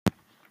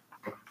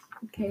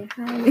Okay,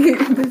 hi.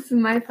 This is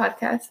my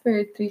podcast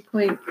for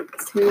 3.2,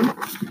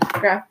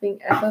 graphing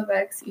f of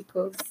x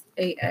equals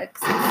ax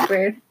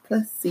squared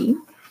plus c.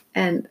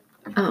 And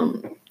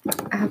I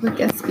have a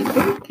guest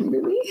speaker,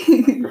 Kimberly.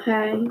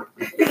 Hi.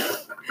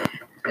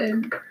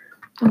 And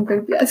I'm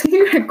going to be asking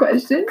you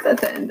questions at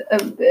the end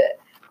of the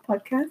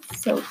podcast.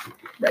 So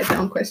write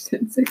down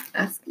questions I can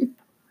ask you,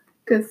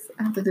 because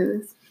I have to do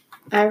this.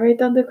 I write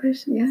down the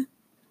questions?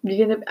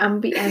 Yeah.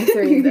 I'm be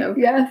answering them.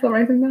 Yeah, so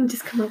write them down.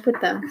 Just come up with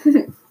them.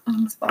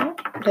 On the spot?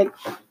 Like,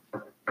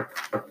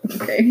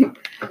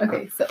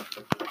 Okay, so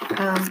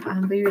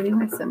I'll be reading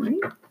my summary.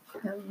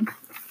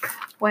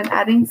 When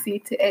adding c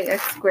to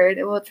ax squared,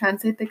 it will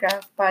translate the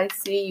graph by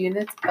c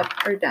units up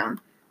or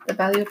down. The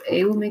value of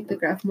a will make the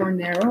graph more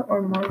narrow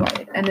or more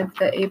wide, and if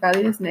the a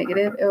value is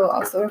negative, it will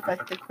also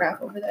reflect the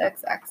graph over the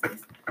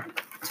x-axis.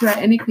 To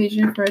write an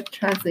equation for a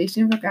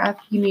translation of a graph,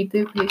 you need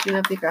the equation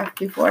of the graph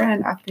before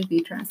and after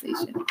the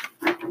translation.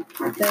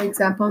 The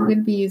example I'm going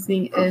to be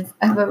using is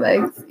f of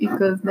x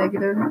equals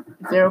negative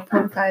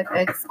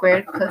 0.5x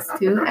squared plus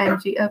 2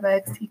 and g of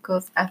x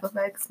equals f of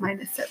x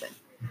minus 7.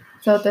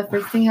 So the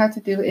first thing you have to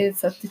do is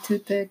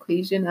substitute the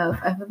equation of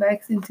f of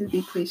x into the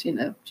equation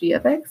of g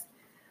of x.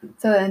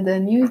 So then the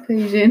new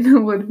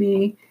equation would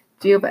be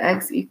g of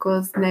x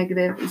equals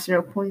negative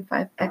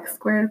 0.5x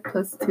squared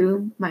plus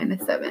 2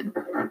 minus 7.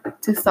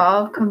 To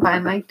solve,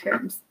 combine like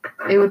terms.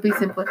 It would be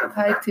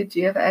simplified to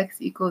g of x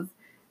equals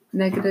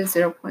negative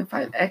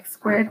 0.5x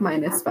squared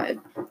minus 5.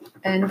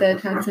 And the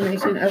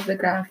transformation of the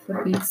graph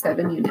would be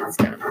 7 units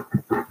down.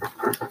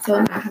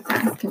 So now I have to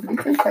ask Kimberly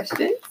some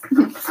questions.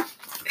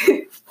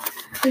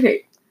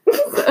 Okay,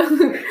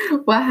 so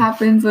what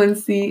happens when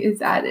c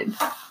is added?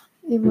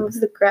 it moves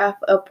the graph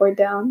up or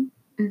down.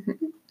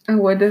 Mm-hmm. And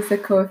what does the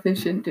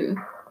coefficient do?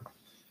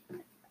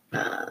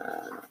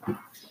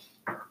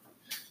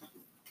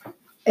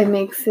 It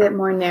makes it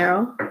more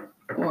narrow.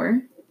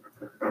 Or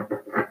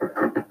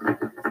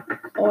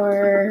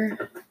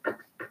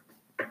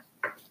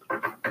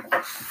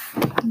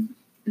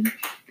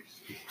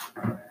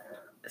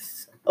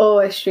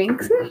it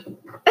shrinks it?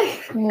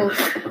 well,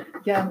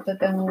 yeah, but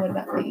then what would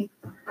that be?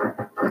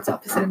 What's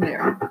opposite of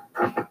narrow?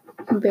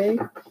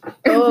 Big.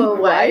 Oh,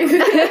 wide.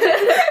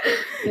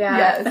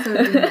 Yeah, so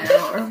it'd be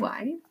narrow or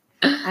wide.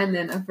 And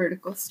then a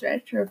vertical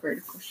stretch or a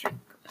vertical shrink.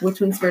 Which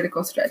one's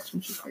vertical stretch?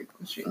 Which is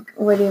vertical shrink?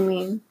 What do you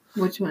mean?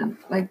 Which one?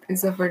 Like,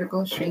 is a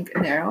vertical shrink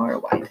narrow or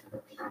wide?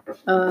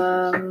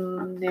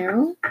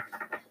 Narrow?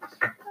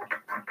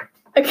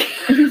 Okay.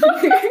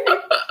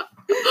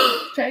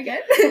 Try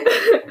again.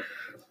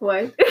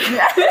 Wide?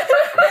 Yeah.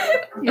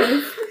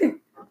 Yes.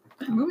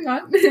 Moving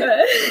on.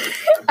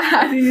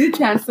 How do you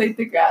translate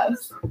the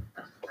graphs?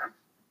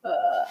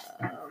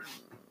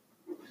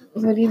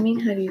 What do you mean?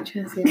 How do you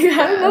translate? I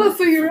don't know.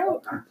 So you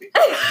wrote.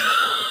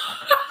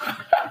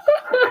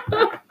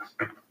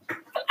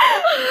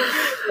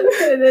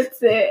 That's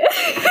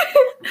it.